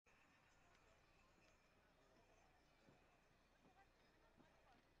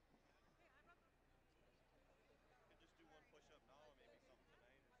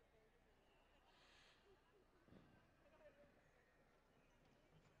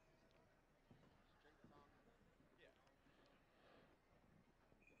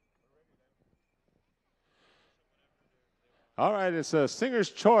All right, it's a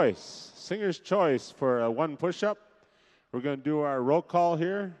singer's choice. Singer's choice for one push-up. We're going to do our roll call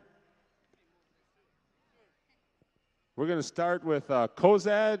here. We're going to start with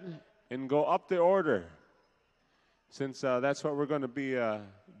Kozad and go up the order, since that's what we're going to be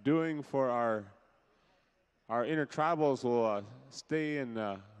doing for our intertribals. Will stay in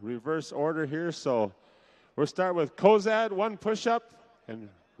reverse order here. So we'll start with Kozad, one push-up, and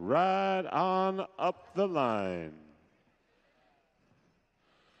right on up the line.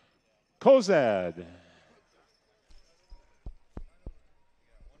 Kozad.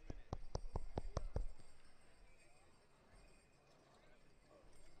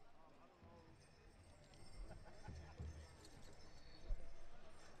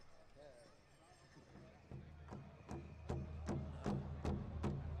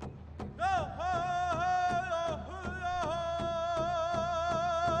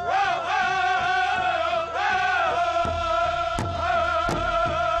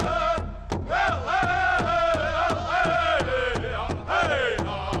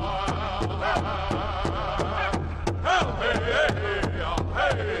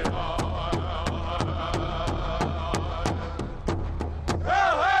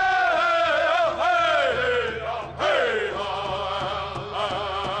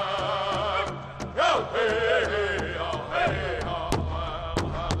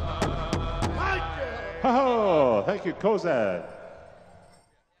 Thank you, Kozad.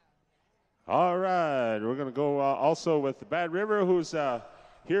 All right, we're going to go also with Bad River, who's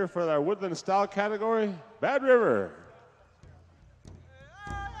here for our woodland style category. Bad River.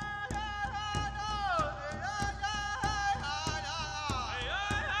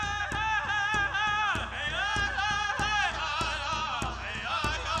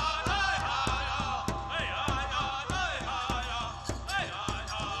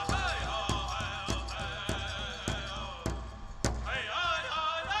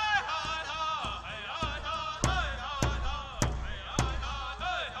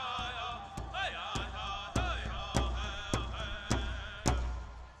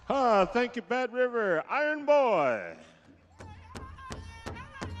 Thank you, Bad River. Iron Boy.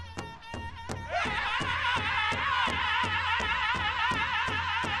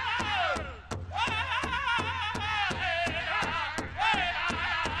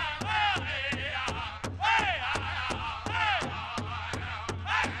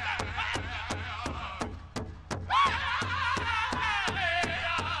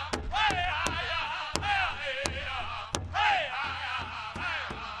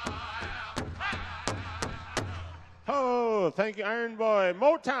 Thank you, Iron Boy.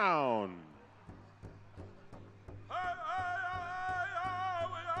 Motown.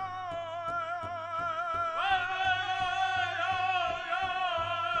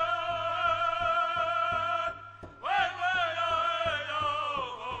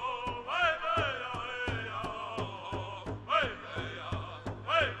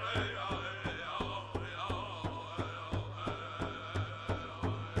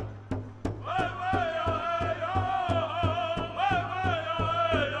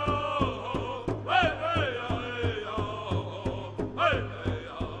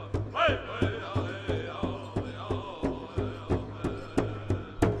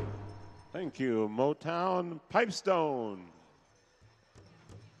 Thank you, Motown. Pipestone.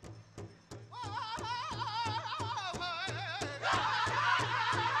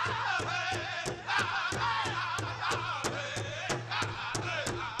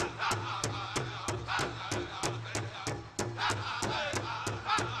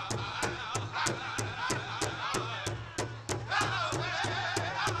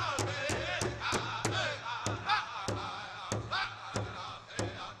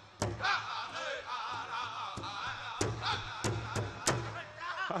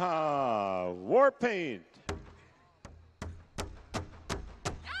 War Paint.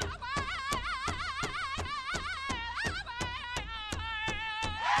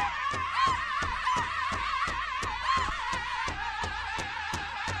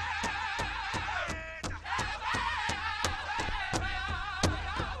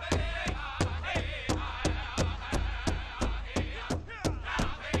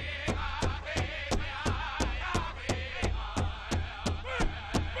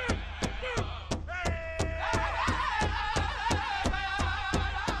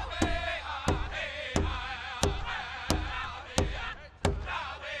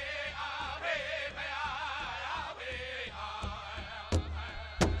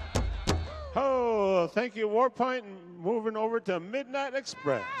 Thank you, Warpoint, and moving over to Midnight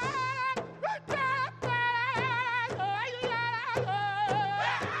Express.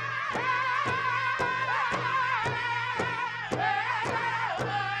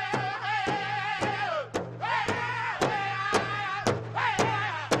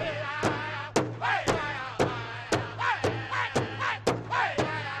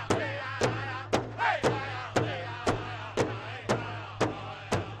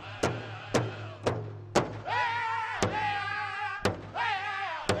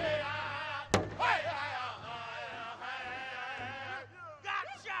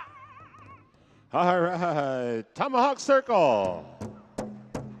 All right, tomahawk circle.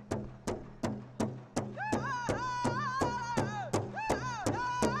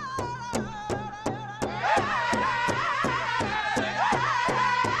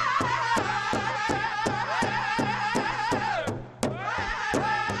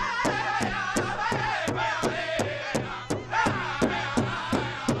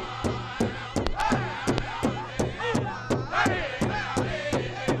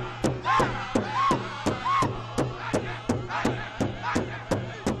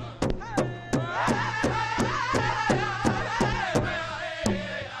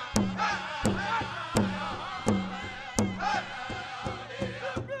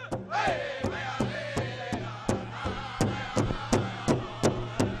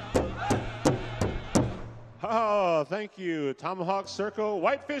 Oh, thank you. Tomahawk Circle,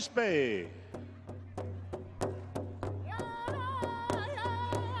 Whitefish Bay.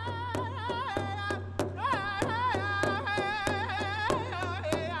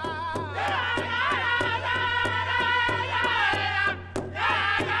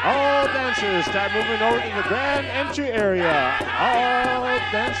 All dancers start moving over to the grand entry area. All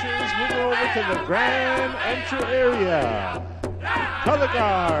dancers move over to the grand entry area. Color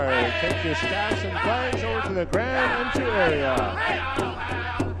guard, take your staffs and flags over to the grand entry area.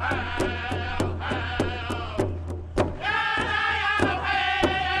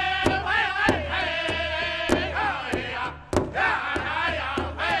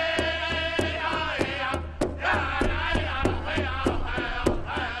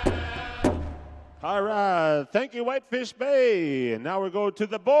 All right, thank you, Whitefish Bay. And now we go to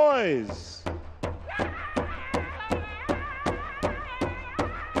the boys.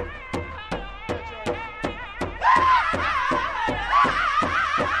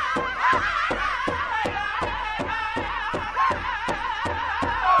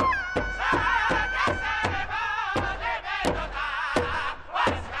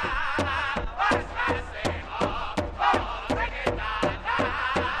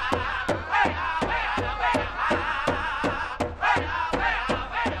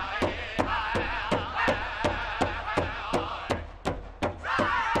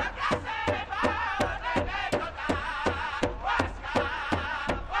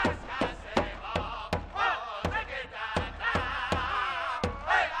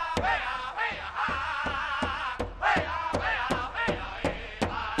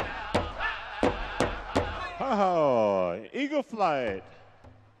 Oh, eagle flight.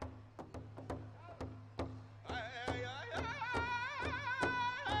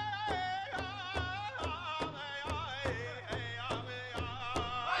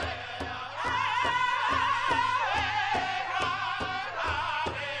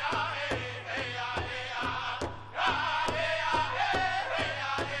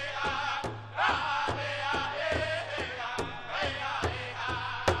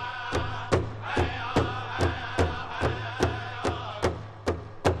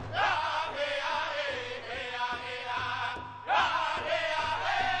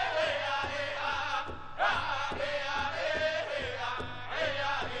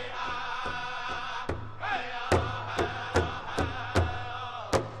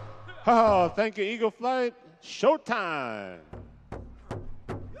 Oh, thank you, Eagle Flight. Showtime.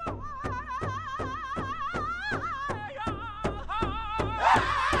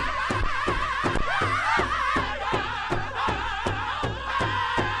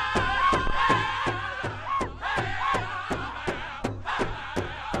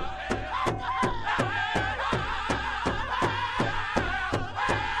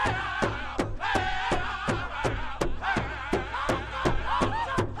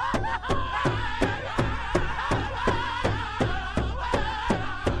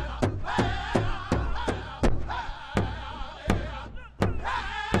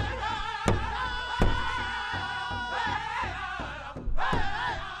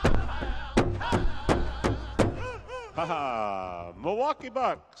 Milwaukee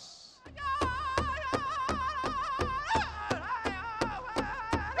Bucks.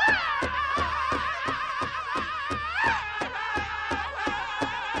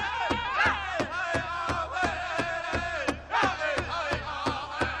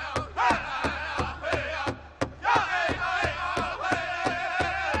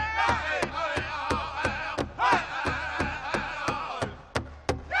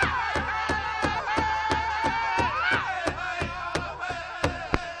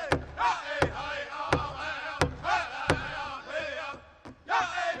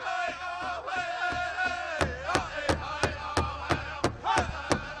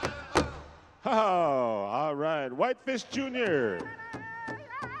 Oh, all right. Whitefish Jr.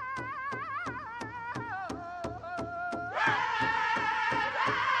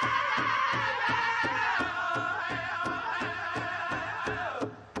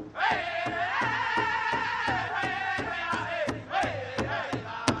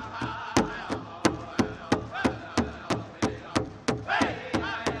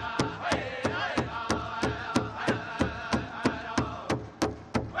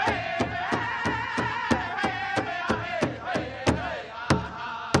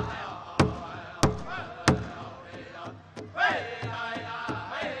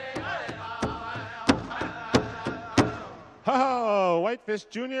 Whitefish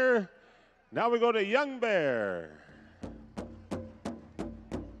Jr. Now we go to Young Bear.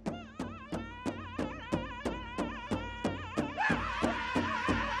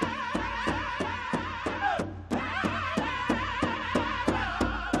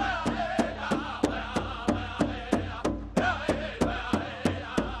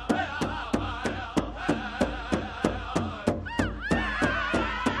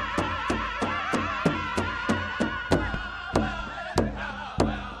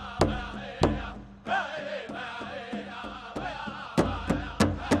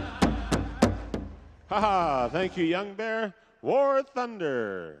 Haha, thank you, Young Bear. War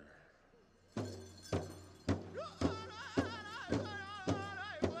Thunder.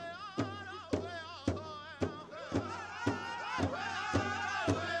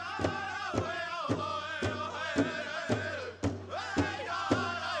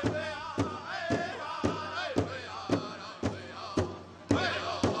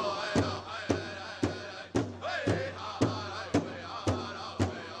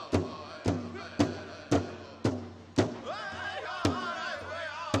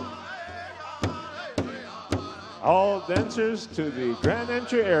 All dancers to the grand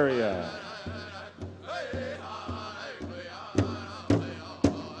entry area.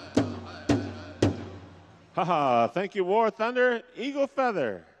 Haha, thank you, War Thunder. Eagle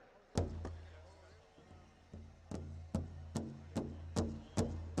Feather.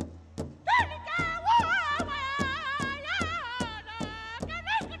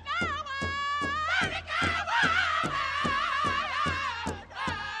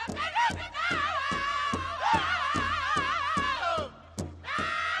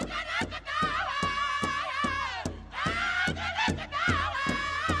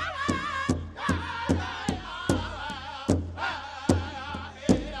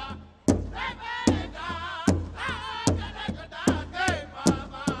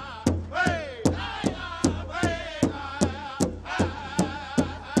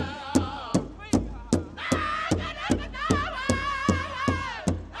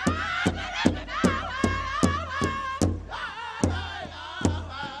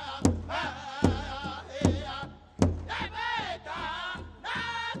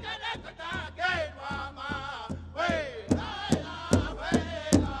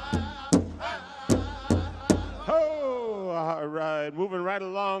 All right, moving right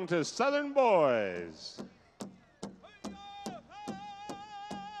along to Southern Boys.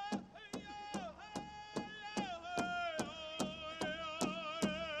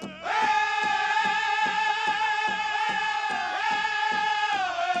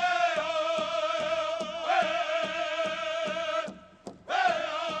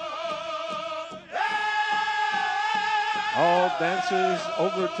 All dancers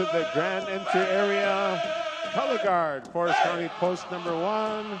over to the grand entry area. Color Guard, Forest County Post number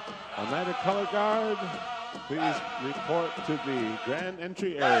 1. Oneida Color Guard, please report to the grand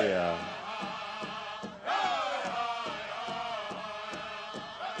entry area.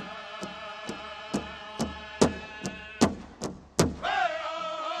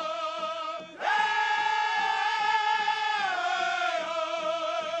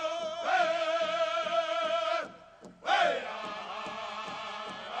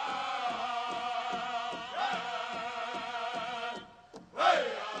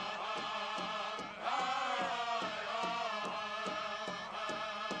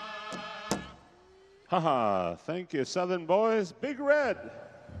 Haha, thank you, Southern Boys. Big Red.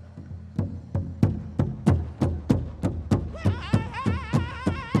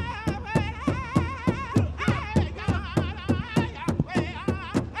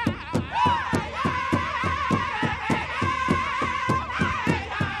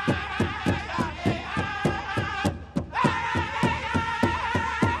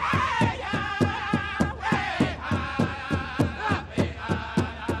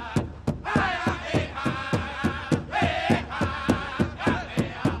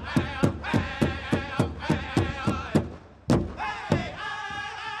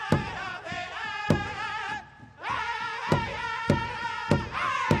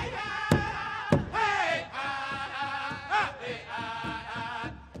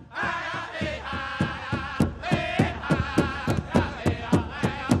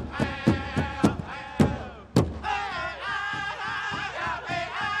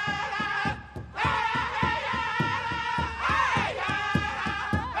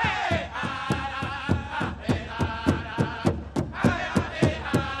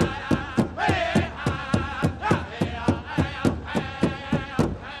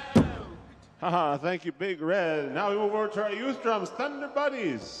 Haha, thank you, Big Red. Now we move over to our youth drums, Thunder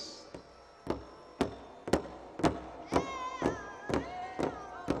Buddies.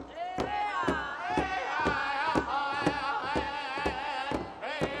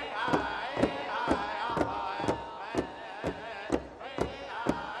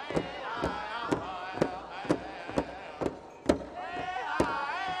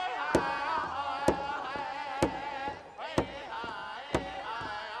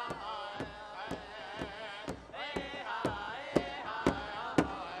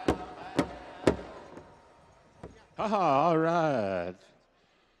 All right.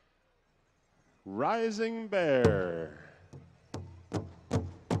 Rising Bear.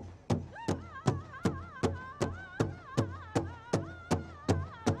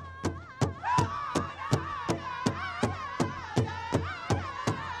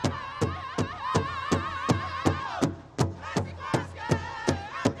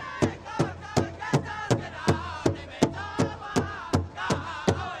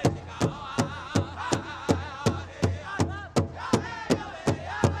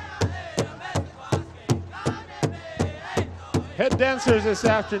 Head dancers this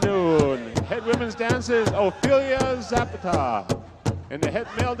afternoon. Head women's dancers, Ophelia Zapata. And the head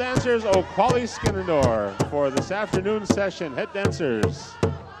male dancers, O'Qually Skinnerdor, for this afternoon session. Head dancers.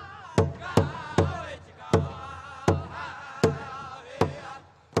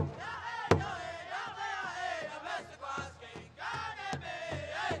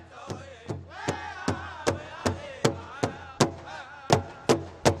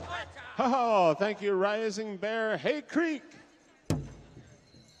 Oh, thank you, Rising Bear. Hey, Creek.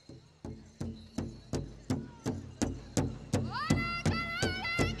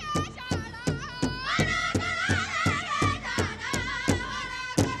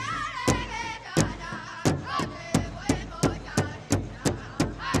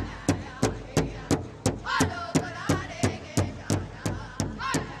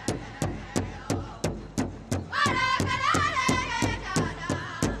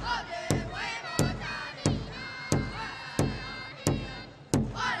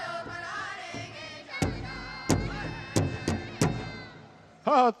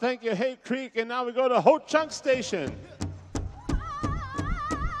 Oh, thank you, Hay Creek. And now we go to Ho Chunk Station.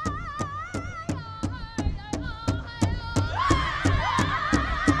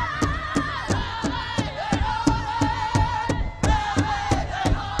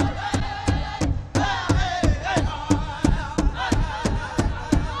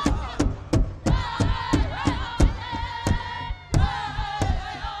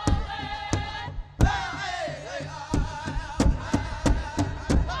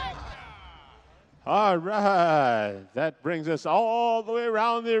 All right, that brings us all the way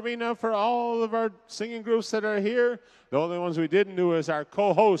around the arena for all of our singing groups that are here. The only ones we didn't do is our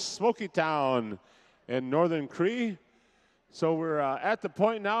co-host, Smoky Town and Northern Cree. So we're at the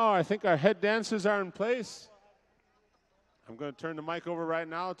point now, I think our head dancers are in place. I'm going to turn the mic over right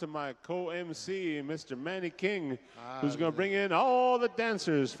now to my co-MC, Mr. Manny King, who's going to bring in all the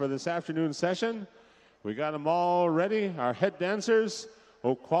dancers for this afternoon session. We got them all ready, our head dancers.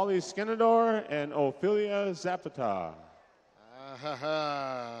 O'Qually Skinnerdor and Ophelia Zapata.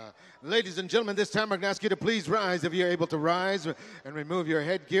 Ladies and gentlemen, this time I'm going to ask you to please rise if you're able to rise and remove your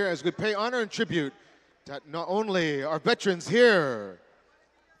headgear as we pay honor and tribute to not only our veterans here,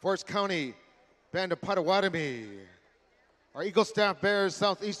 Forest County Band of Potawatomi, our Eagle Staff Bears,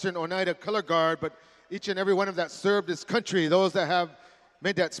 Southeastern Oneida Color Guard, but each and every one of that served this country, those that have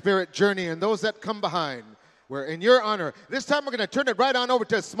made that spirit journey, and those that come behind. We're in your honor. This time we're going to turn it right on over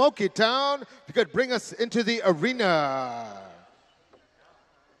to Smoky Town. If you could bring us into the arena.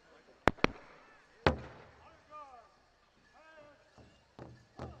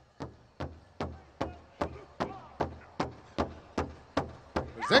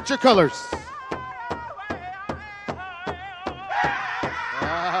 Present your colors.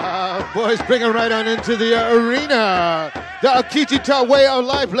 Boys, bring them right on into the arena. The Akitita way of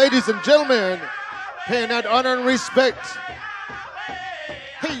life, ladies and gentlemen. Paying that honor and respect.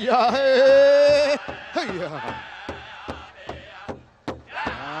 Hey-ya, hey, hey-ya.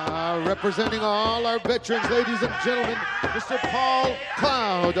 Representing all our veterans, ladies and gentlemen, Mr. Paul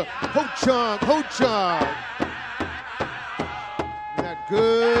Cloud, Ho-Chunk. That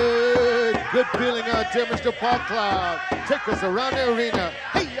good feeling out there, Mr. Paul Cloud. Take us around the arena.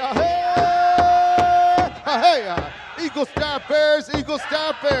 Hey-ya, hey, hey-ya. Eagle Staff Bears, Eagle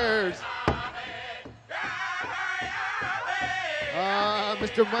Staff Bears.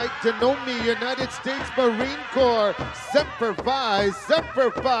 Mr. Mike Denomi, United States Marine Corps, Semper Fi,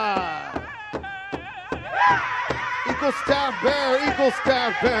 Semper Fi. Eagle Staff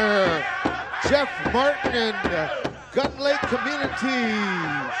Bear. Jeff Martin, Gun Lake Community.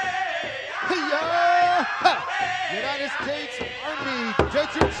 Hey-ya! United States Army,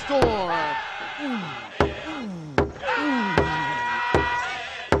 Desert Storm.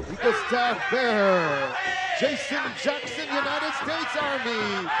 Eagle Staff Bear. Jason Jackson, United States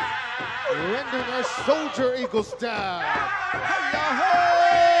Army, rendering our soldier Eagle Staff.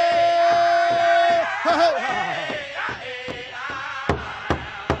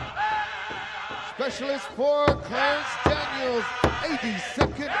 Specialist for Clarence Daniels,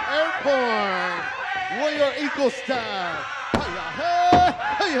 82nd Airborne. Warrior Eagle style. Hiya, hey,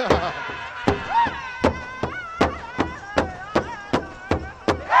 hiya.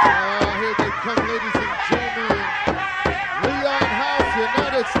 Here they come, ladies and gentlemen. Leon House,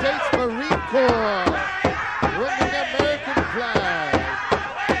 United States Marine Corps. Running the American flag.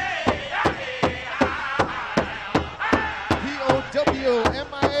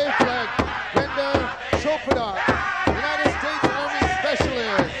 PowMia flag. Brenda Chopadar, United States Army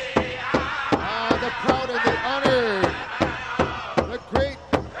Specialist. The proud and the honored. The great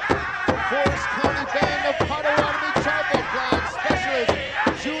Forest County Band of Potawatomi Tribal Flag Specialist.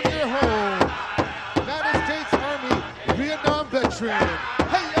 Junior Home. United States Army Vietnam veteran.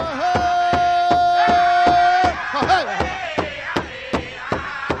 Hey,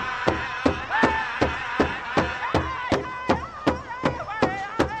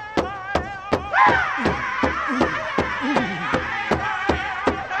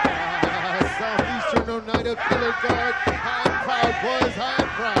 Southeastern Oneida Color Guard. High and proud, boys, high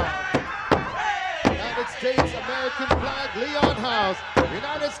and proud. United States American flag, Leon House.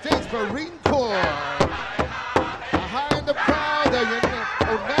 United States Marine Corps. High and the proud, the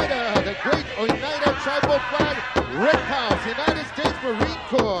Oneida, the great Oneida tribal flag, Rick House, United States Marine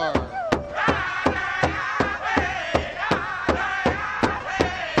Corps.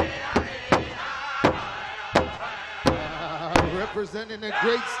 Representing the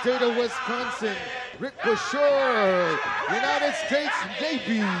great state of Wisconsin, Rick Bashore, United States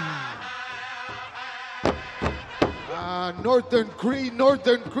Navy. Northern Cree,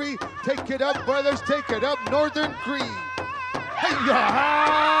 take it up, brothers, take it up, Northern Cree. Hey-ya!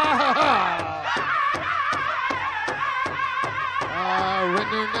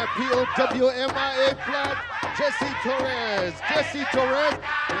 Rendering that PowMia flag, Jesse Torres,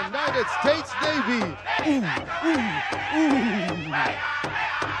 United States Navy.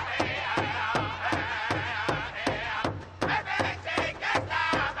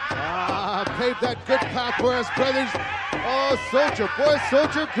 Pave that good path for us, brothers. Oh, soldier boy,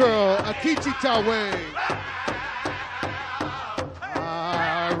 soldier girl, Akichitawe.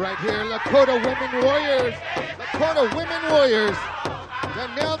 Right here, Lakota Women Warriors.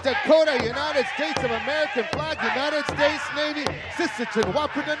 Danelle Dakota, United States of American flag, United States Navy, Sisseton,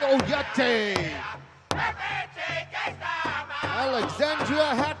 Wapanan, Oyate.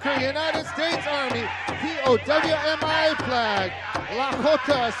 Alexandria Hacker, United States Army, PowMia flag,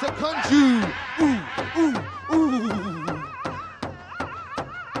 Lakota Sekunju.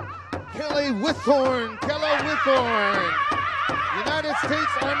 Kelly Withorn, United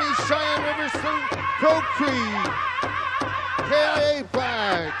States Army, Cheyenne River, Crow Creek, KIA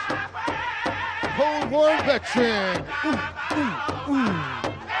flag, Cold War veteran.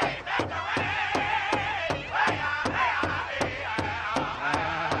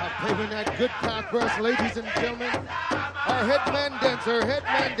 Paving that good path for us, ladies and gentlemen. Our headman dancer.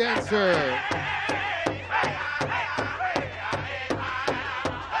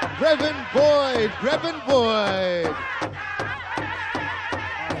 Brevin Boyd.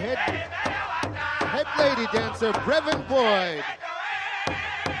 Our head lady dancer, Brevin Boyd.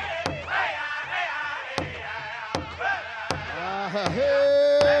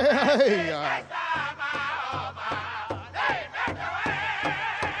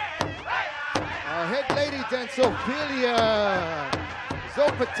 Our head lady dancer, Ophelia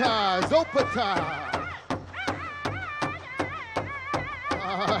Zopata.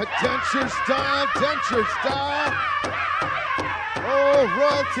 Denture style. Oh,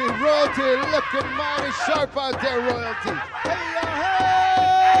 royalty, looking mighty sharp out there, royalty. Hey.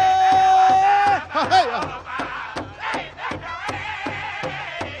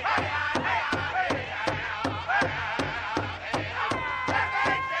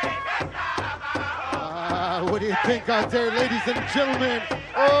 What do you think out there, ladies and gentlemen?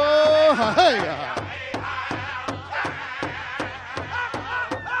 Oh, hey.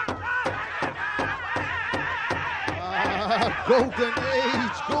 Golden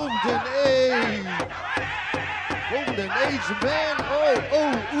age, man.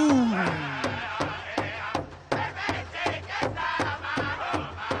 Ooh.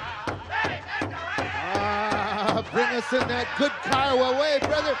 Bring us in that good Kiowa way,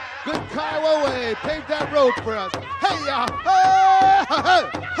 brother. Good Kiowa way. Pave that road for us. Hey-ya!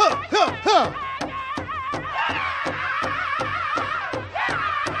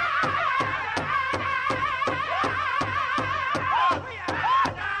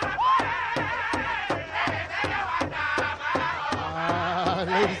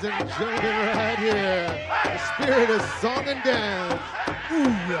 Ladies and gentlemen, right here, the spirit of song and dance.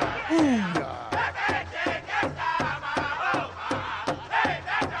 Ooh-ya.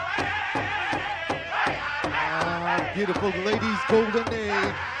 beautiful ladies' golden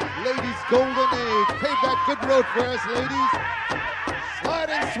age. Ladies' golden age. Pave that good road for us, ladies. Slide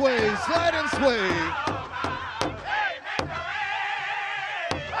and sway, slide and sway.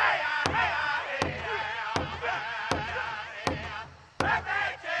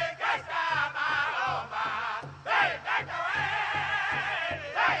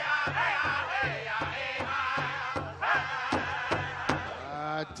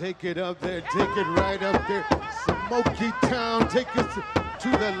 Take it up there, take it right up there. Smoky Town, take us to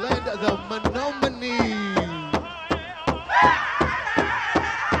the land of the Menominee.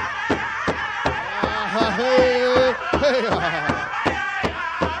 Hey, hey,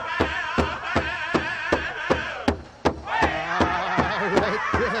 right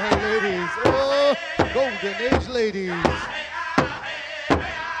there, ladies. Oh, golden age ladies.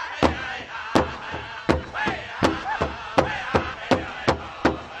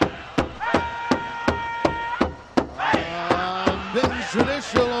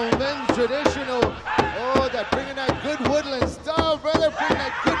 Traditional, oh, that bringing that good woodland style, brother, bring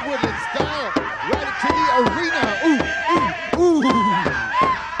that good woodland style right into the arena. Ooh, ooh, ooh.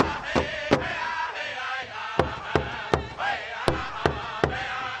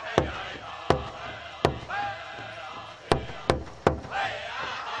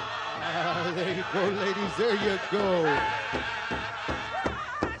 There you go, ladies, there you go.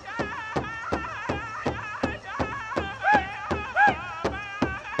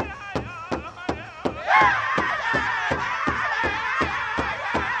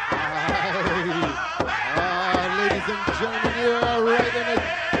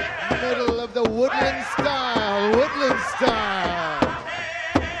 Woodland style.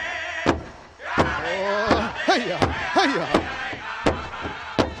 Oh, hey-ya, hey-ya.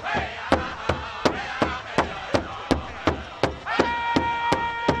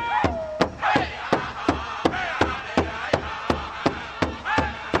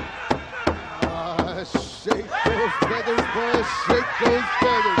 Shake those feathers, boys, shake those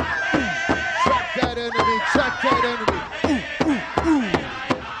feathers. Track that enemy, track that enemy.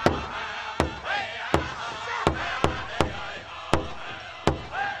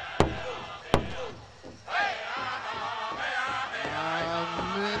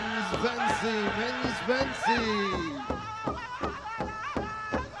 Men's fancy.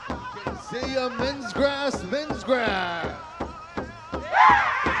 Can see a men's grass, men's grass.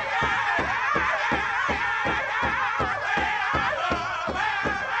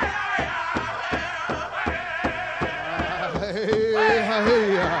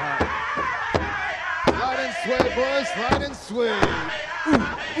 Slide and sway, boys, slide and sway. Ooh,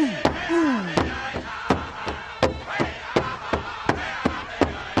 ooh, ooh.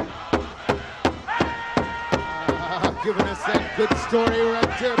 Giving us that good story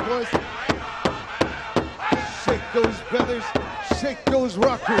right there, boys. Shake those feathers, shake those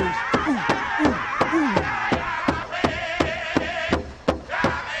rockers. Ooh, ooh, ooh.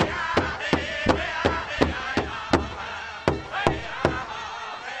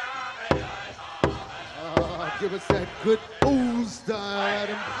 Give us that good ooh style,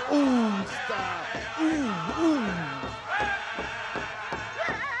 Adam. Ooh style. Ooh, ooh.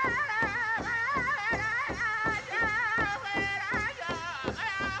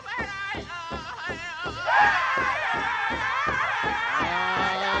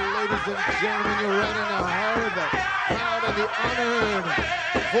 Ladies and gentlemen, you're right in the heart of the proud and the honored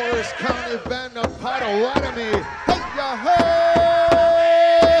Forest County Band of Potawatomi. Hey-ya,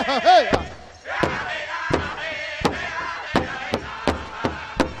 hey! Hey-ya!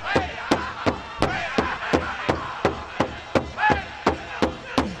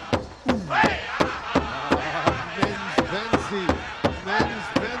 Men's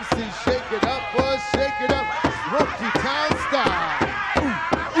fancy, shake it up, boys, shake it up. Smoky Town style.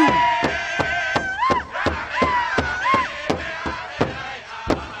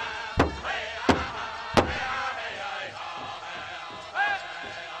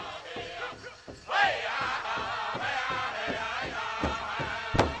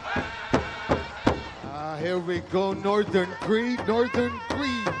 Here we go, Northern Greed, Northern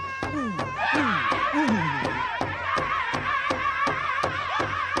Greed.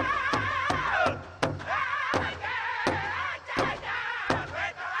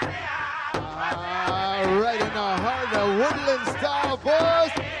 Right in the heart of woodland style,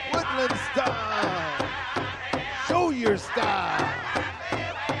 boys. Woodland style. Show your style.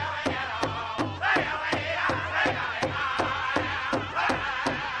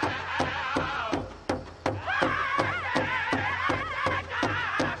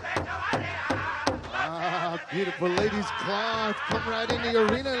 Beautiful ladies' cloth. Come right in the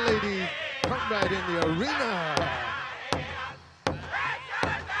arena, ladies. Come right in the arena.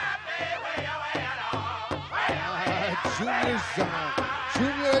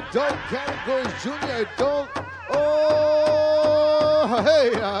 junior adult categories, junior adult. Oh,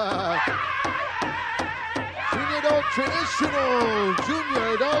 hey. Junior adult traditional,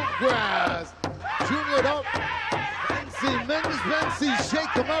 junior adult grass, junior adult fancy, men's fancy.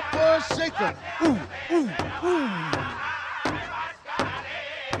 Shake 'em up, boys, shake 'em. Ooh, ooh, ooh.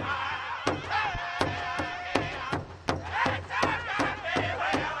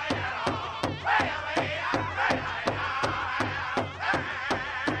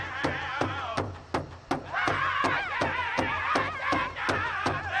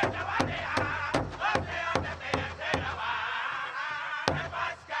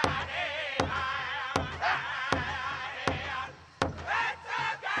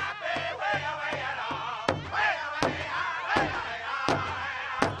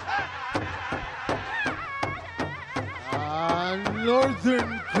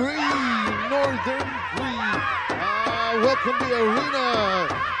 Northern Green. Welcome to the arena.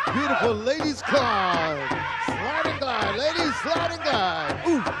 Beautiful ladies club. Slide and glide, ladies, slide and glide.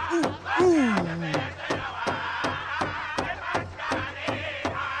 Ooh, ooh, ooh.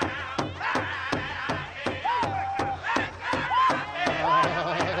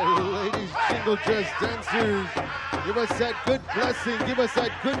 Ladies jingle dress dancers. Give us that good blessing. Give us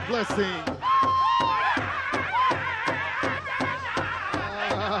that good blessing.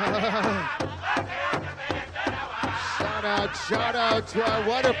 Shout out to our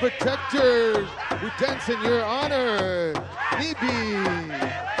water protectors who dance in your honor. Nibi,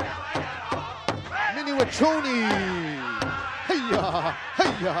 Mini Wachoni, hey-ya,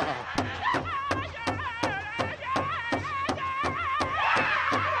 hey-ya.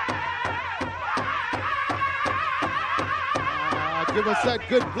 Give us that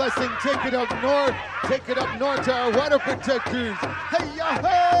good blessing. Take it up north. Take it up north to our water protectors. Hey-ya,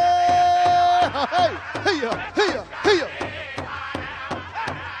 hey, hey, hey-ya, hey-ya, hey-ya.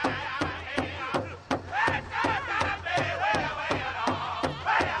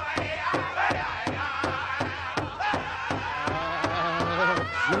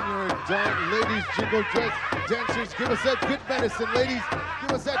 Ladies, jingle dress dancers, give us that good medicine, ladies.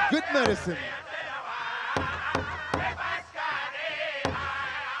 Give us that good medicine.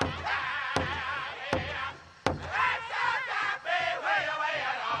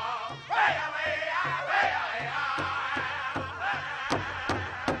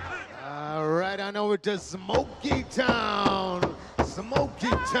 All right, on over to Smoky Town. Smoky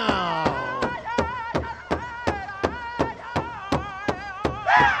Town.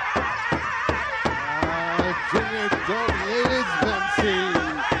 Junior adult ladies fancy.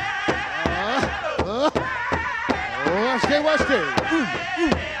 Watch it. Ooh,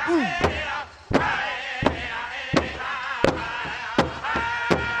 ooh, ooh.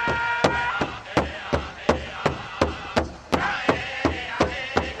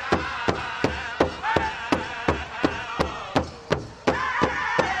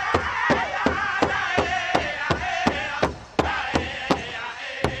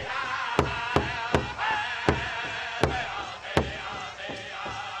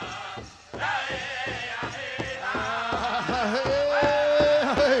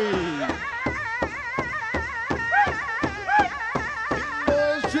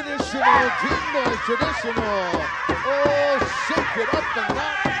 Traditional. Oh, shake it up and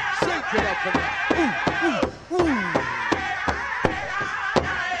down. Shake it up and down. Ooh, ooh, ooh.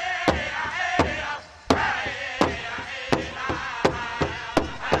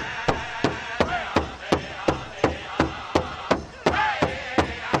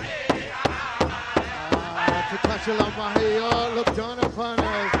 Look down upon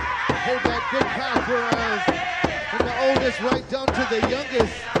us. Hold that good power for us. From the oldest right down to the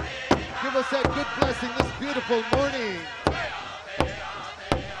youngest. Give us that good blessing this beautiful morning.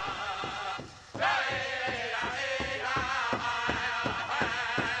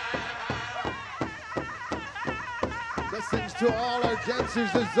 Blessings to all our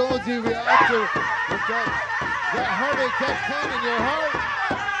dancers, the those of you out there with that heartache, that pain in your heart.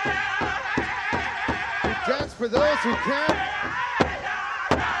 We dance for those who can.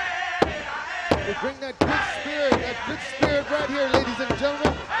 We bring that good spirit right here, ladies and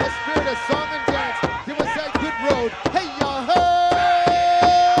gentlemen. That spirit of song and dance. Give us that good road. Hey, y'all,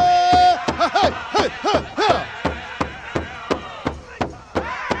 hey, hey, hey, hey, hey.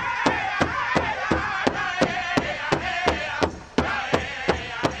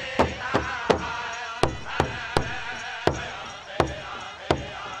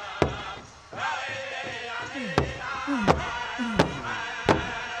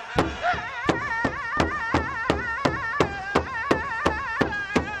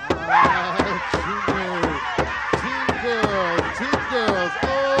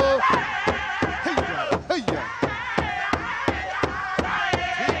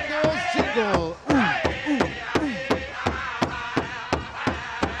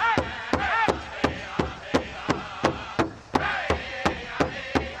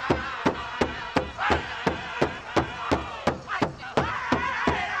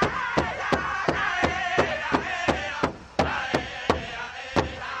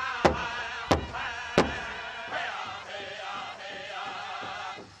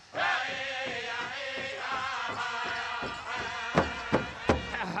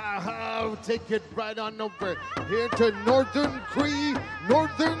 take it right on over here to Northern Cree,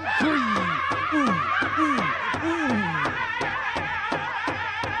 Northern Cree. Ooh, ooh, ooh.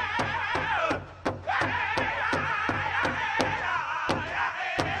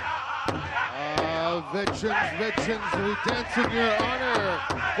 Veterans, we dance in your honor.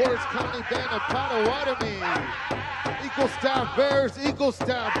 Forest County Band of Potawatomi. Eagle Staff Bears, Eagle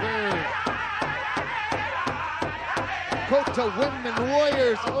Staff Bears. Kota Women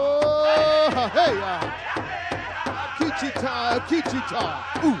Warriors. Oh, hey, Kichita, Kichita.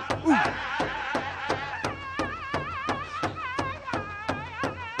 Ooh, ooh.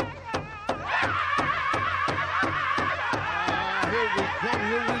 Here we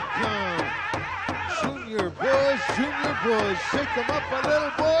come. Junior boys, shake them up a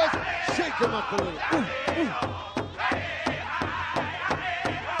little, boys. Shake them up a little. Ooh, ooh.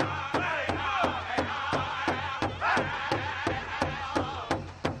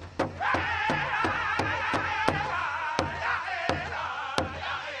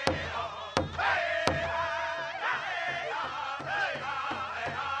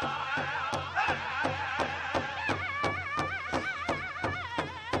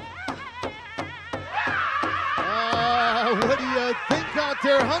 What do you think out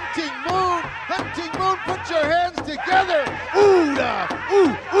there? Hunting Moon, put your hands together. Ooh, da,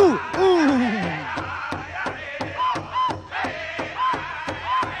 ooh, ooh, ooh.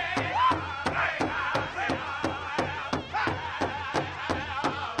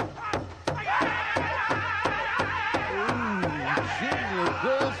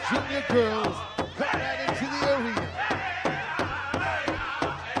 Junior girls, come right into the arena.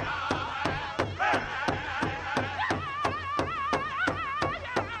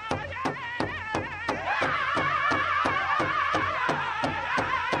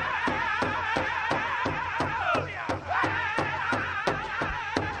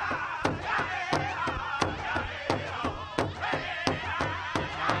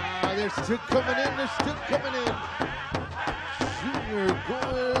 They're still coming in. Junior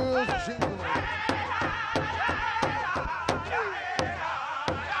girls, jingle.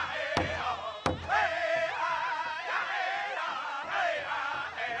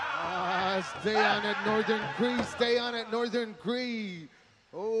 Stay on it, Northern Cree. Stay on it, Northern Cree.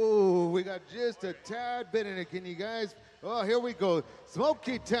 Oh, we got just a tad bit in it. Can you guys? Oh, here we go.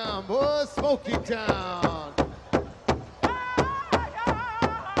 Smoky Town, boys, Smoky Town.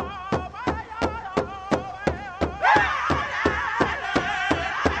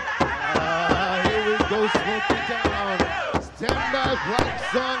 Smoky Town. Stand by flag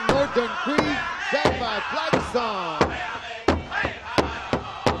song, Northern Cree. Stand by flag song.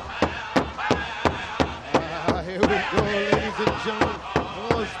 Here we go, ladies and gentlemen.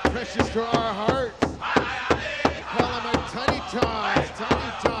 Most precious to our hearts. We call them our tiny tots.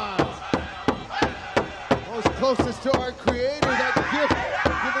 Most closest to our Creator, that gift,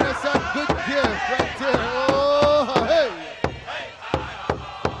 giving us that good gift right there. Oh, hey.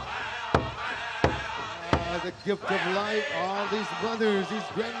 The gift of life, all these mothers, these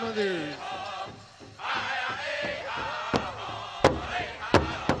grandmothers.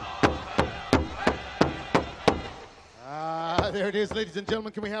 There it is, ladies and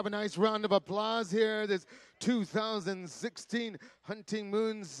gentlemen. Can we have a nice round of applause here? This 2016 Hunting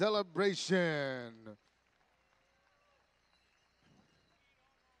Moon celebration.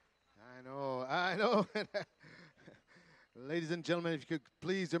 I know. Ladies and gentlemen, if you could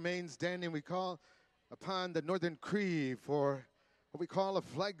please remain standing, we call upon the Northern Cree for what we call a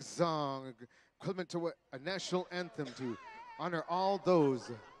flag song, equivalent to a national anthem, to honor all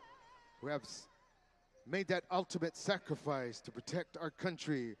those who have made that ultimate sacrifice to protect our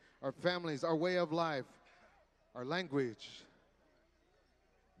country, our families, our way of life, our language.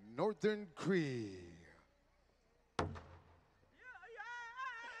 Northern Cree.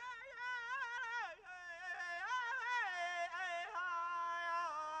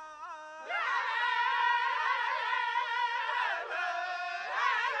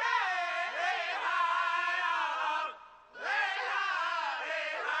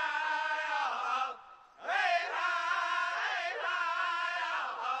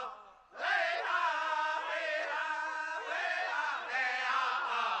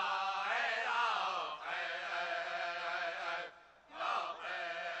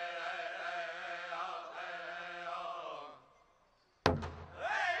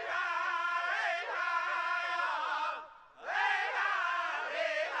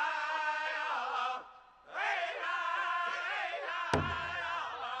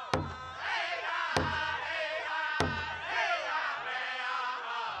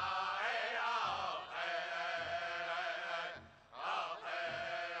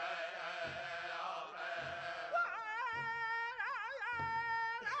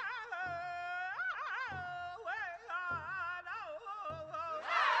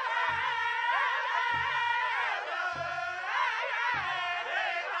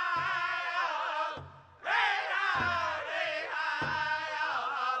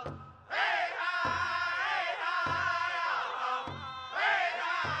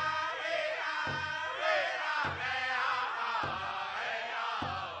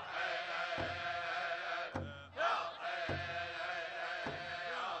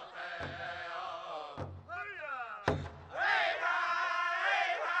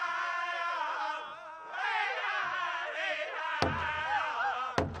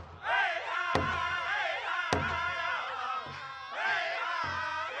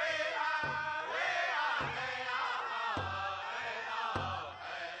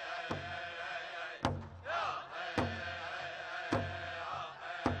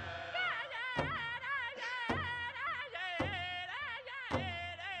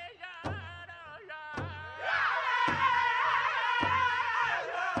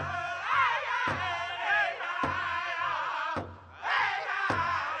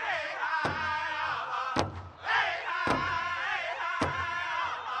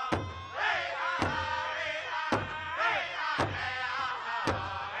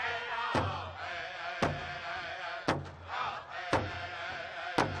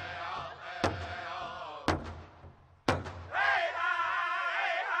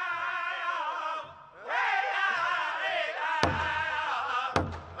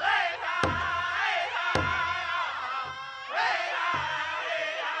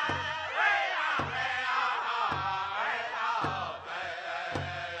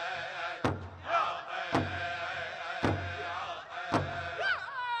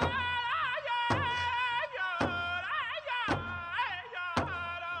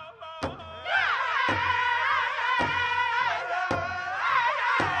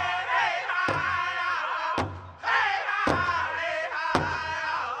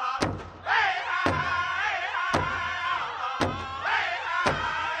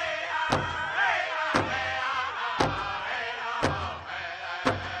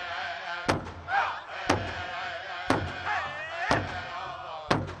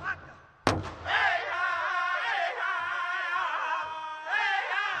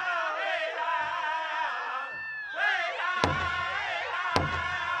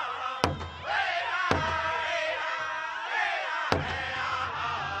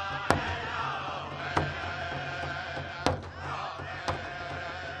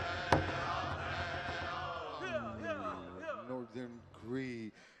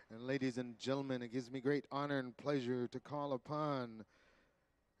 Hockey. And ladies and gentlemen, it gives me great honor and pleasure to call upon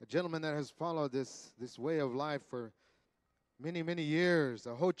a gentleman that has followed this way of life for many, many years,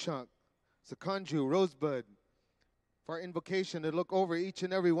 a Ho-Chunk, Sakonju, Rosebud, for our invocation to look over each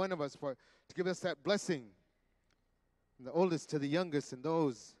and every one of us, to give us that blessing, from the oldest to the youngest, and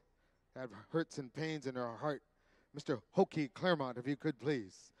those that have hurts and pains in our heart. Mr. Hokie Claremont, if you could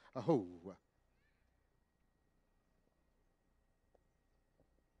please. Aho.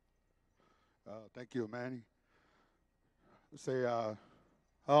 Thank you, Manny. Say,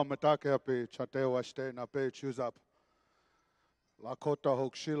 how matake ape chate washte na pe choose up. Lakota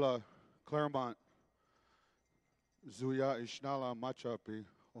Hokshila Claremont. Zuya Ishnala Machapi.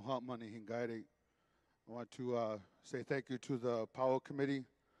 Ohatmani Hingairi. I want to say thank you to the Powwow Committee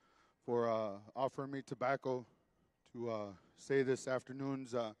for offering me tobacco to say this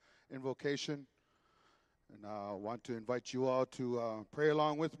afternoon's invocation. And I want to invite you all to pray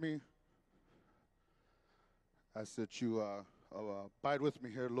along with me. Ask that you abide with me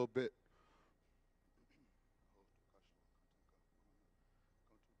here a little bit.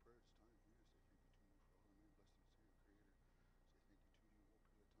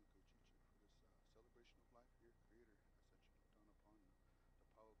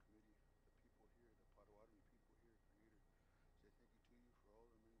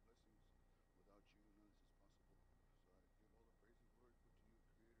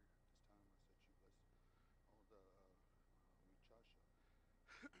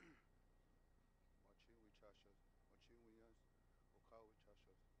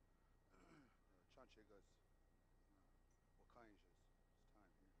 Chanchegas, Wakainjas. This time here, I offer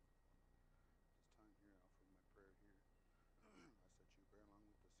my prayer here. I said you bear along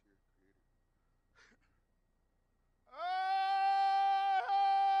with us here, Creator.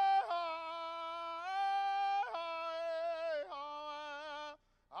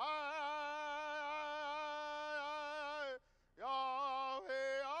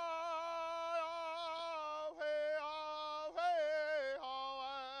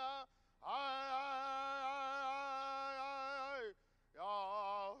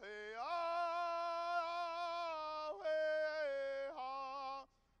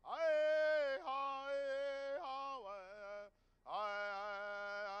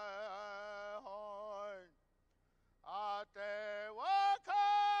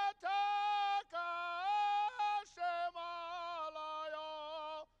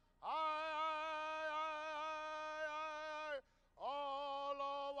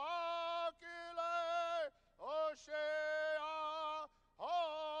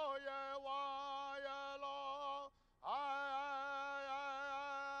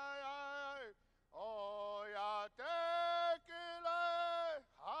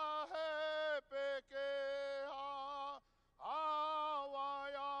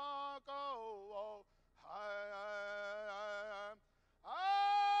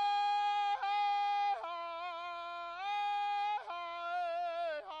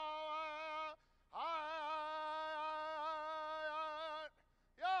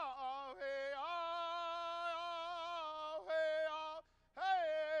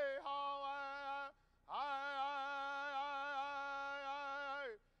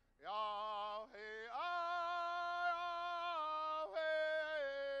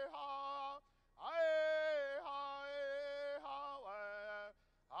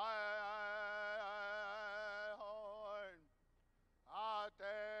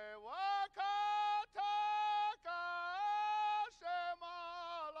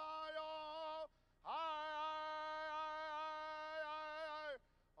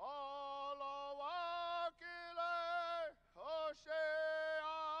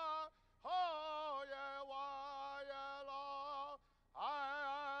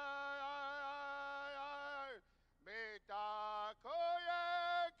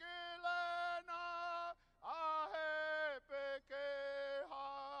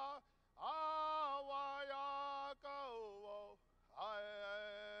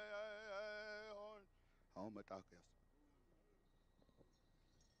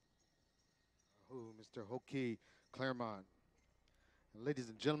 Oh, Mr. Hokie Claremont. And ladies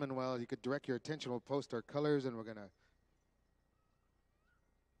and gentlemen, while you could direct your attention, we'll post our colors, and we're going to...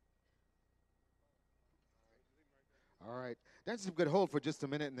 All right. That's a good hold for just a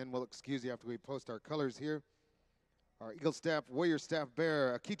minute, and then we'll excuse you after we post our colors here. Our Eagle Staff, Warrior Staff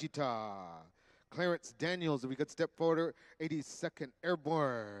Bear, Akijita. Clarence Daniels, if we could step forward, 82nd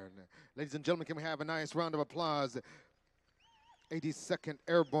Airborne. Ladies and gentlemen, can we have a nice round of applause? 82nd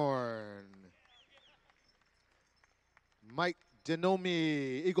Airborne. Mike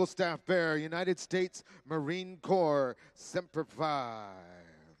Denomi, Eagle Staff Bearer, United States Marine Corps, Semper Fi.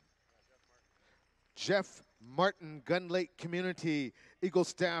 Jeff Martin, Gun Lake Community, Eagle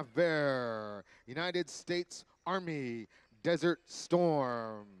Staff Bearer, United States Army, Desert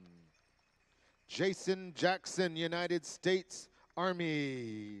Storm. Jason Jackson, United States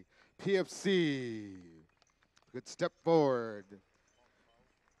Army, PFC. Good step forward.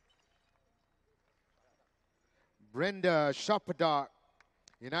 Brenda Shapadock,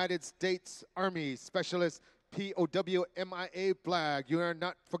 United States Army Specialist, POW MIA flag. You are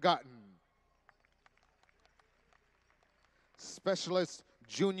not forgotten. Specialist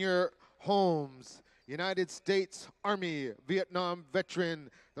Junior Holmes, United States Army Vietnam veteran,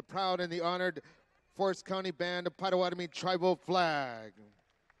 the proud and the honored Forest County Band of Potawatomi Tribal Flag.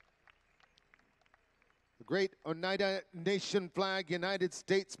 The great Oneida Nation flag, United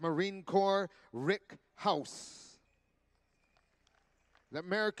States Marine Corps, Rick House. The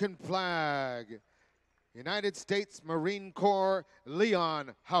American flag, United States Marine Corps,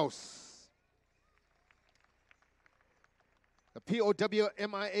 Leon House. The POW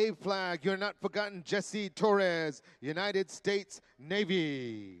MIA flag, you're not forgotten, Jesse Torres, United States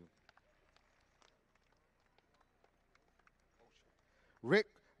Navy. Rick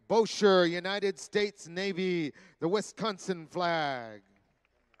Bosher, United States Navy, the Wisconsin flag.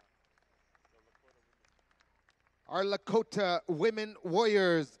 Our Lakota Women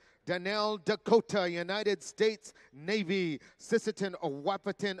Warriors, Danelle Dakota, United States Navy, Sisseton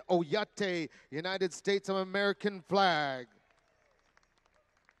Owapitan Oyate, United States of American flag.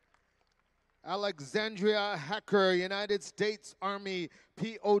 Alexandria Hacker, United States Army,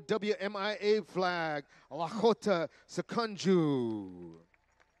 POW MIA flag, Lakota Sekunju.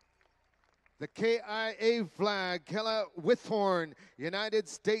 The KIA flag, Kella Withorn, United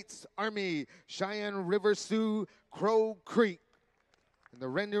States Army, Cheyenne River Sioux, Crow Creek. And the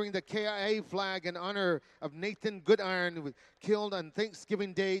rendering the KIA flag in honor of Nathan Goodiron, who was killed on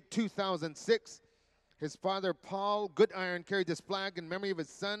Thanksgiving Day 2006. His father, Paul Goodiron, carried this flag in memory of his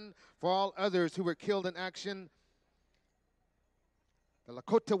son for all others who were killed in action. The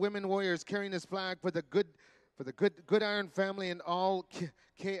Lakota Women Warriors carrying this flag for the Goodiron family and all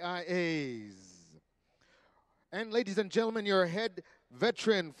KIAs. And ladies and gentlemen, your head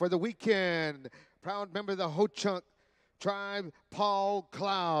veteran for the weekend, proud member of the Ho-Chunk tribe, Paul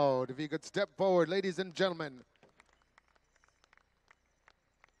Cloud. If you could step forward, ladies and gentlemen.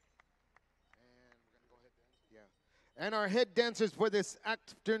 And our head dancers for this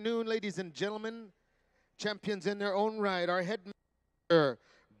afternoon, ladies and gentlemen, champions in their own right, our head master,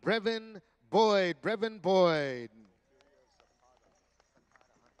 Brevin Boyd.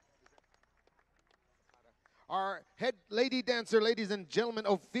 Our head lady dancer, ladies and gentlemen,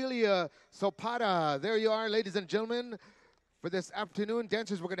 Ophelia Sopata. There you are, ladies and gentlemen. For this afternoon,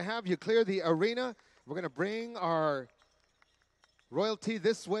 dancers, we're going to have you clear the arena. We're going to bring our royalty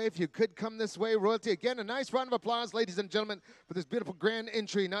this way. If you could come this way, royalty. Again, a nice round of applause, ladies and gentlemen, for this beautiful grand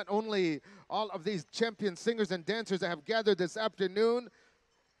entry. Not only all of these champion singers and dancers that have gathered this afternoon,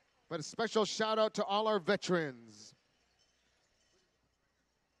 but a special shout out to all our veterans.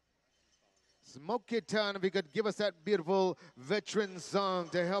 Smoky Town, if you could give us that beautiful veteran song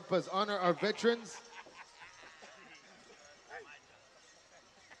to help us honor our veterans.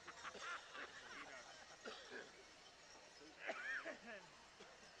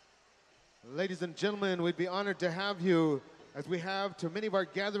 Ladies and gentlemen, we'd be honored to have you, as we have to many of our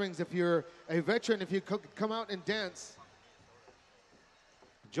gatherings. If you're a veteran, if you could come out and dance.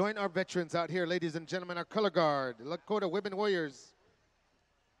 Join our veterans out here, ladies and gentlemen, our color guard, Lakota Women Warriors,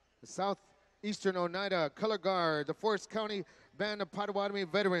 the Southeastern Oneida Color Guard, the Forest County Band of Potawatomi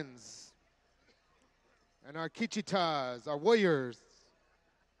Veterans, and our Kichitas, our warriors.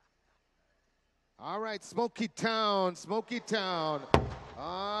 All right, Smoky Town.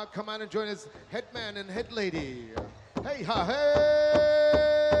 Come on and join us, headman and head lady. Hey, ha,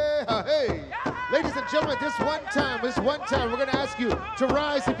 hey, ha, hey. Ladies and gentlemen, this one time, we're going to ask you to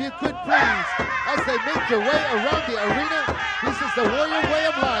rise, if you could, please, as they make their way around the arena. This is the warrior way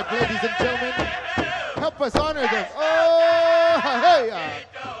of life, ladies and gentlemen. Help us honor them. Oh, ha,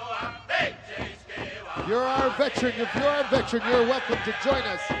 hey. If you're our veteran, you're welcome to join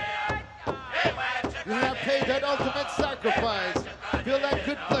us. You have paid that ultimate sacrifice. Feel that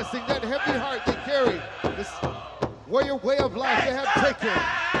good blessing, that heavy heart they carry. This warrior way of life they have taken.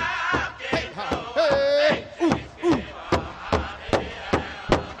 Hey, ha, hey, ooh, ooh.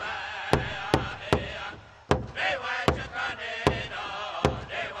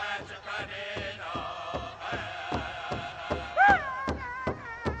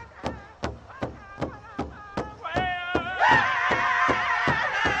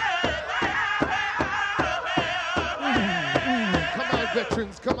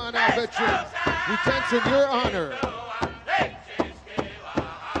 veterans. Come on out, veterans. We dance in your honor.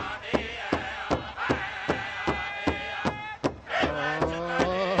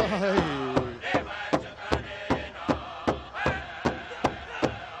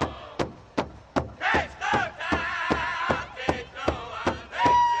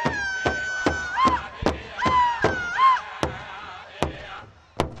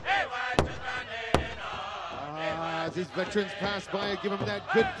 These veterans pass by, give them that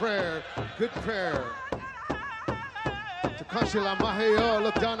good prayer, good prayer. Takashila Maheo,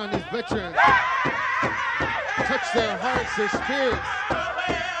 look down on these veterans. Touch their hearts, their spirits.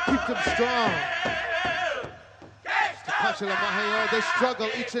 Keep them strong. Takashila Maheo, they struggle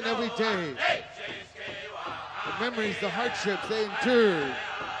each and every day. The memories, the hardships they endured.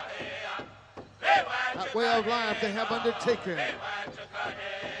 That way of life they have undertaken.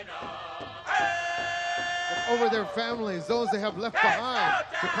 Over their families, those they have left behind.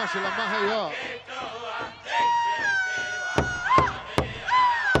 Takashila Mahaya.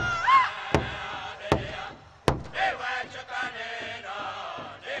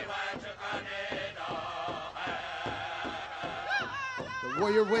 The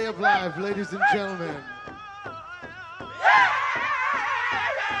warrior way of life, ladies and gentlemen.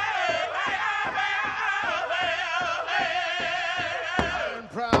 High and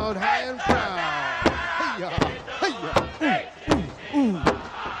proud, high and proud.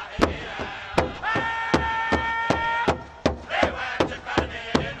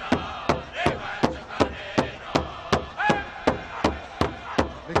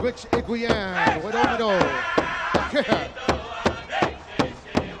 Which Iguian, Wadomido.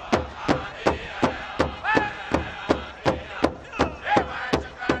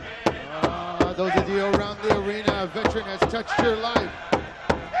 Those of you around the arena, a veteran has touched your life.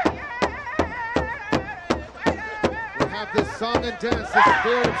 We have this song and dance, the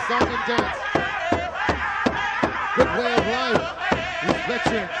spirit of song and dance. Good way of life. These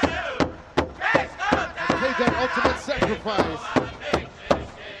veterans have paid their ultimate sacrifice.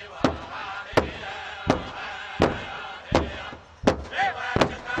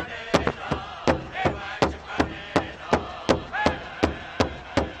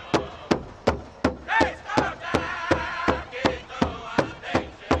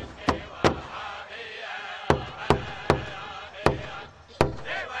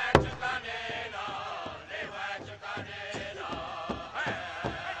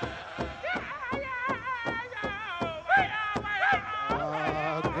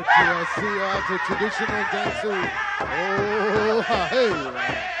 The traditional dancer. Oh, hey.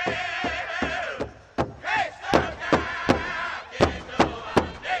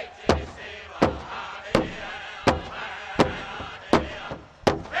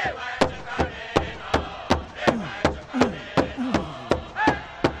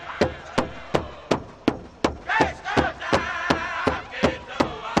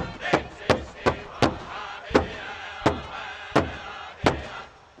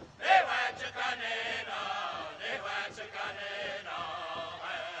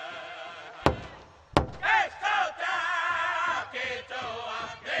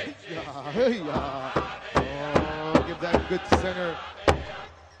 Oh, give that good center.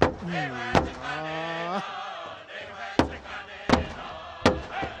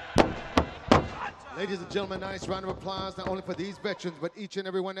 Ladies and gentlemen, nice round of applause, not only for these veterans, but each and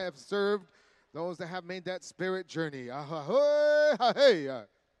every one that have served, those that have made that spirit journey.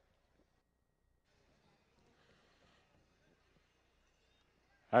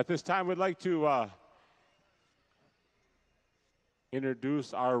 At this time, we'd like to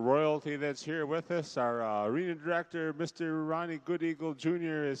introduce our royalty that's here with us. Our arena director, Mr. Ronnie Good Eagle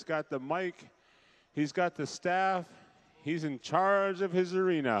Jr. has got the mic. He's got the staff. He's in charge of his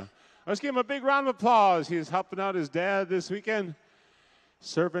arena. Let's give him a big round of applause. He's helping out his dad this weekend,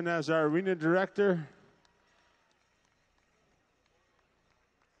 serving as our arena director.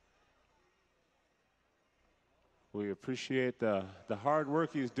 We appreciate the hard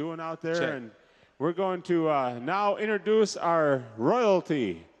work he's doing out there. Check. And we're going to now introduce our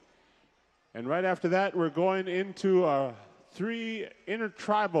royalty. And right after that, we're going into 3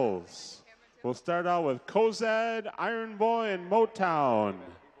 intertribals. We'll start out with Cozad, Iron Boy, and Motown.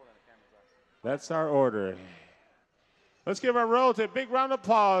 That's our order. Let's give our royalty a big round of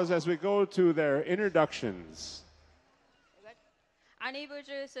applause as we go to their introductions. Ani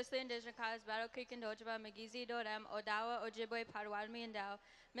Buju, Sisley Indigenous Cause, Battle Creek and Dojaba, Magizi Dorem, Odawa, Ojibwe, Padwalmi and Dow,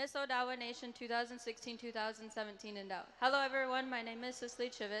 Miss Odawa Nation 2016-2017 and Dow. Hello everyone, my name is Sisley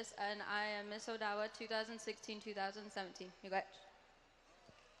Chivis and I am Miss Odawa 2016-2017. You guys.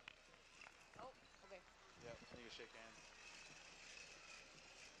 Oh, okay. Yep, you can shake hands.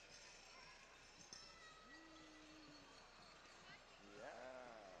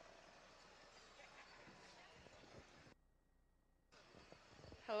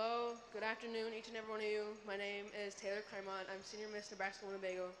 Good afternoon, each and every one of you. My name is Taylor Claremont. I'm Senior Miss Nebraska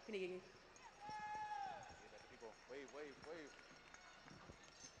Winnebago. Pinigigi. Wave, wave, wave.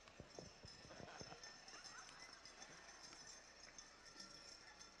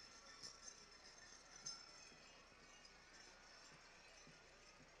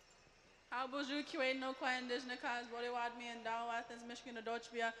 How bonjour, Kiwe no kwa indigenous cause body wad me and down Athens, Michigan, the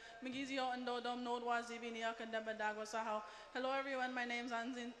Dutch Bia, Magizio and Dodom, Node Wazibi, Niak and Dembadago Sahau. Hello everyone, my name's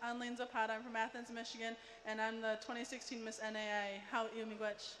Anlene Zapata. I'm from Athens, Michigan, and I'm the 2016 Miss NAI. How you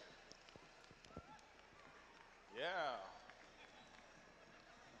miigwech? Yeah.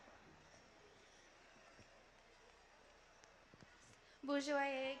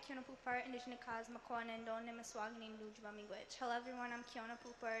 Bourgeois, Kiona Poupart, Indigenous Cause, Makwana, and Don Nimaswagani, Lujba Miigwech. Hello everyone, I'm Kiona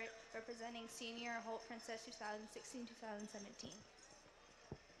Poupart, representing Senior Hope Princess 2016-2017.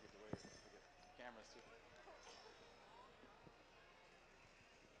 Cameras too.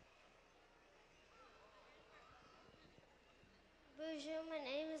 Bonjour, my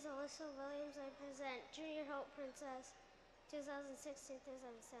name is Alyssa Williams. I present Junior Hope Princess 2016-2017.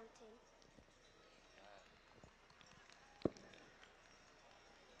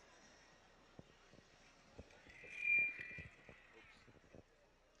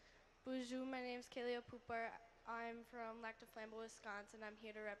 Bonjour, my name is Kalia Pooper. I'm from Lac du Flambeau, Wisconsin. I'm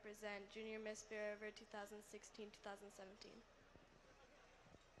here to represent Junior Miss Bear River 2016-2017.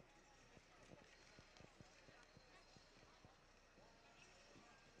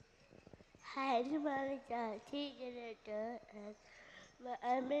 Hi, Monica. Teaching it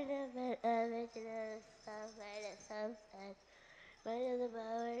I'm in the original stuff right at sunset. My little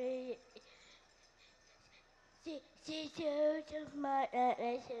boy, she chose to smart that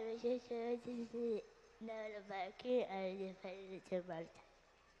she chose to know the market and defended to Monica.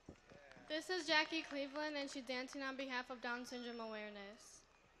 This is Jackie Cleveland, and she's dancing on behalf of Down Syndrome Awareness.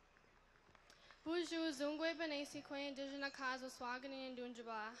 Bonjour, Zungwe Benesi Kwe, Indigenous Cause, Waswagani, and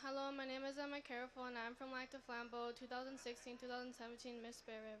Dunjaba. Hello, my name is Emma Careful, and I'm from Lac du Flambeau, 2016-2017 Miss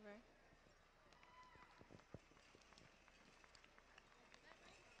Bear River.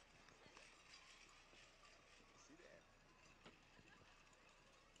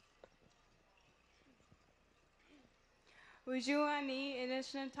 Ujuani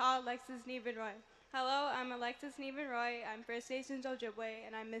Inishnatal Alexis Nebenroy. Hello, I'm Alexis Nebenroy. I'm First Nations Ojibwe,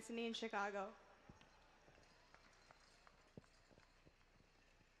 and I'm Miss in Chicago.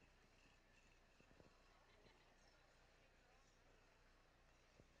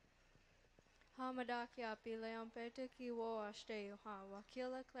 Hamadakiapi Leompeta ki wo ashte yuha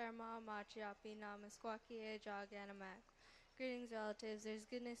wakila Claremont machiapi namasquaki e jaganamak. Greetings, relatives. There's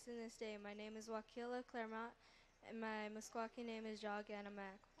goodness in this day. My name is Wakila Claremont, and my Meskwaki name is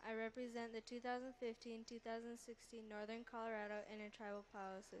Jaganamak. I represent the 2015-2016 Northern Colorado Intertribal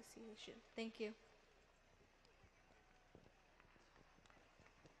Powwow Association. Thank you.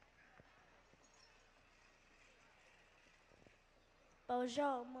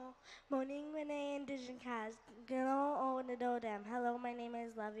 Bonjour, Moning Renee Indigenous Cause, Gano O Nadodam. Hello, my name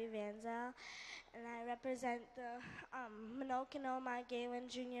is Lovey Vanzel, and I represent the Minokino Galen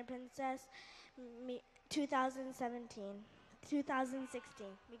Junior Princess 2016.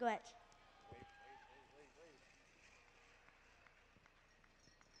 Miigwech.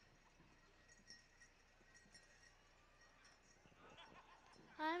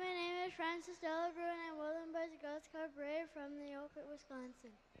 Hi, my name is Francis Delabrew, and I'm Williamburg Girls Club Brave from Neopet,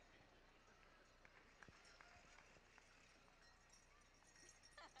 Wisconsin.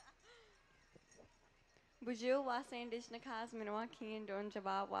 Buju Wasa Indigenous Cause, Minawaki, and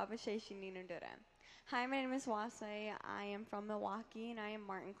Donjaba, Wabasheshi Ninadura. Hi, my name is Wasai. I am from Milwaukee, and I am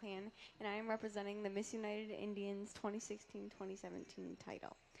Martin Clan, and I am representing the Miss United Indians 2016-2017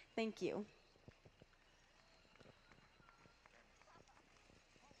 title. Thank you.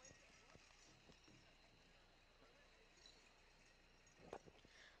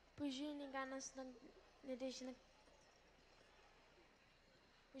 Bujiniganas Nadishna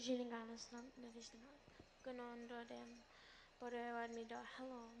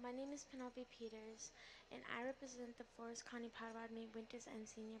Hello, my name is Penelope Peters, and I represent the Forest County Potawatomi Winters and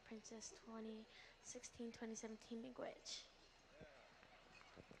Senior Princess 2016-2017 Miigwech.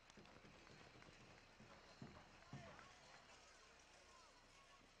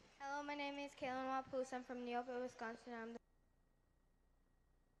 Hello, my name is Kaylin Wapoose. I'm from Neopet, Wisconsin. I'm the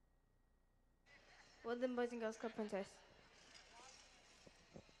Woodland Boys and Girls Club Princess.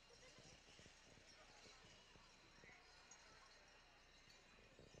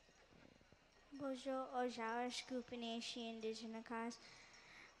 Bonjour, Ojawa, Scoopinashi, Indigenous Cause,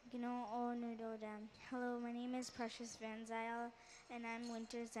 Gino O Nudodam. Hello, my name is Precious Van Zyl, and I'm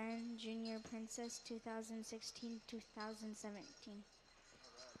Winter's End Junior Princess 2016-2017.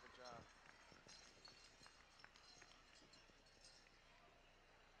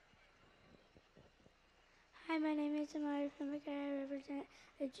 Hi, my name is Amari from Mackay. I represent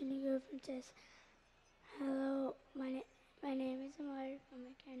the Junior Princess. Hello, my name is Amari from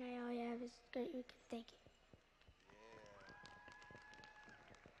Mackay, and all you have is great weekend. Thank you.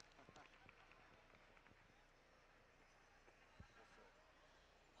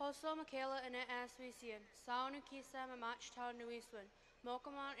 Hoso Michaela Inet Asvisian, Saunu Kisa Mamach Tau Nuiswin,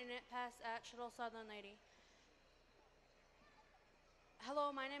 Mokamon Inet Pass at Shuttle Southern Lady. Hello,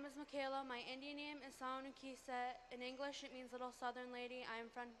 my name is Michaela. My Indian name is Saunu Kisa. In English, it means Little Southern Lady. I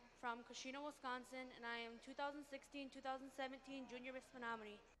am from Kushina, Wisconsin, and I am 2016-2017 Junior Miss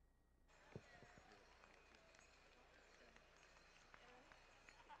Menominee.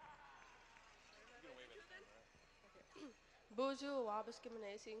 Buju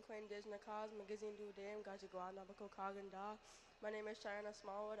Wabaskimanesi and Queen Disnakaz, Magazine Du Dam, Gajiguan, Nabako Kaganda. My name is China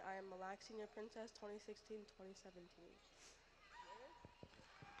Smallwood. I am Malak Senior Princess 2016-2017.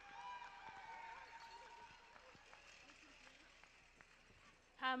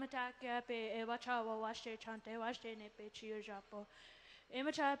 Hamatakia pe ewachawa washe chante washe ne pe chiyo japo.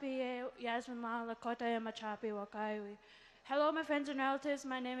 Emachapi Yasmin Long, Lakota Emachapi Wakaiwi. Hello, my friends and relatives.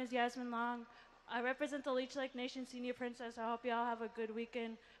 My name is Yasmin Long. I represent the Leech Lake Nation Senior Princess. I hope you all have a good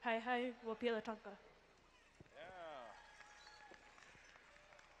weekend. Hi, hi, Wapila Tonka.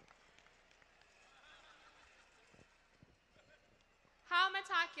 How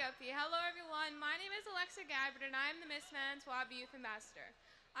Matakiapi. Hello everyone, my name is Alexa Gabbard and I am the Miss Manitowoc Youth Ambassador.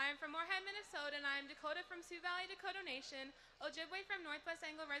 I am from Moorhead, Minnesota, and I am Dakota from Sioux Valley Dakota Nation, Ojibwe from Northwest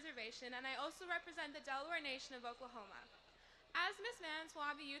Anglo Reservation, and I also represent the Delaware Nation of Oklahoma. As Miss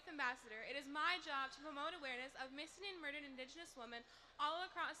Manitowoc Youth Ambassador, it is my job to promote awareness of missing and murdered Indigenous women all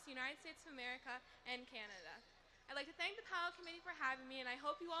across the United States of America and Canada. I'd like to thank the PowWows Committee for having me, and I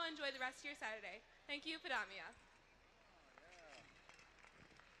hope you all enjoy the rest of your Saturday. Thank you, Padamia.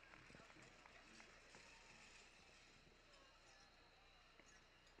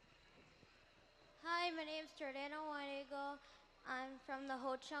 Hi, my name is Jordana Wanigo. I'm from the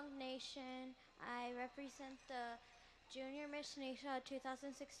Ho Chunk Nation. I represent the Junior Miss Nation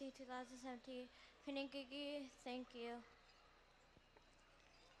 2016-2017. Piningigi, thank you.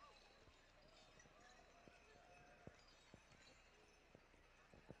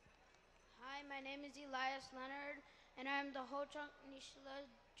 Hi, my name is Elias Leonard, and I'm the Ho Chunk Nishla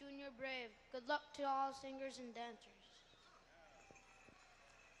Junior Brave. Good luck to all singers and dancers.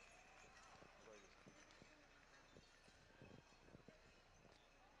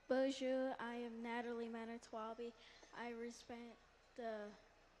 Bonjour, I am Natalie Manitowoc. I represent the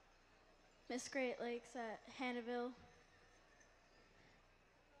Miss Great Lakes at Hannahville.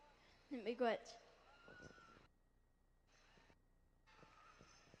 Miigwech.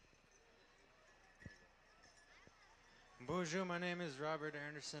 Bonjour, my name is Robert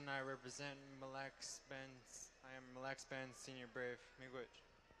Anderson. I represent Mille Lacs. I am Mille Lacs Band Senior Brave. Miigwech.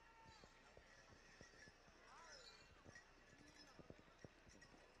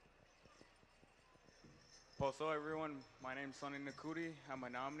 Poso everyone, my name is Sonny Nakudi. I'm a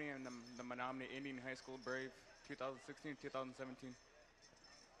Menominee and the Menominee Indian High School Brave 2016-2017.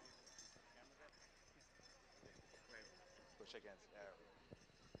 Go shake hands. Yeah.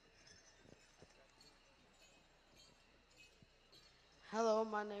 Hello,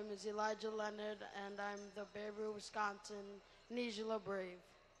 my name is Elijah Leonard, and I'm the Baby, Wisconsin Nijula Brave.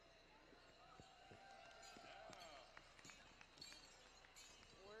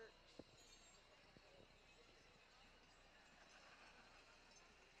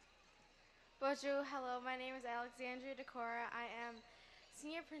 Bonjour, hello, my name is Alexandria Decora. I am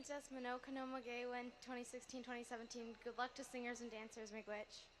Senior Princess Minokanoma Gaywin 2016-2017. Good luck to singers and dancers,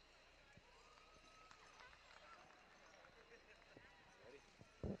 Miigwech.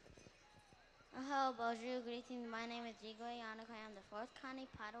 Hello, bonjour, greetings. My name is Jigo Yanako. I am the 4th County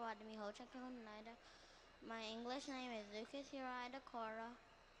Potawatomi Ho-Chunk-United. My English name is Lucas Uriah Cora.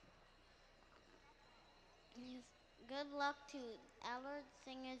 Yes. Good luck to all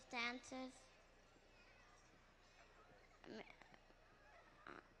singers, dancers.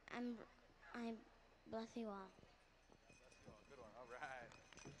 I bless you all. Good one. All right.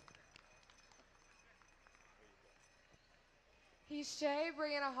 Hishe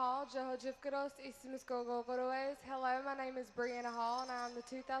Brianna Hall, Jehoshipkados Isimuskogogoroes. Hello, my name is Brianna Hall, and I'm the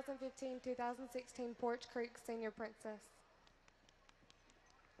 2015-2016 Porch Creek Senior Princess.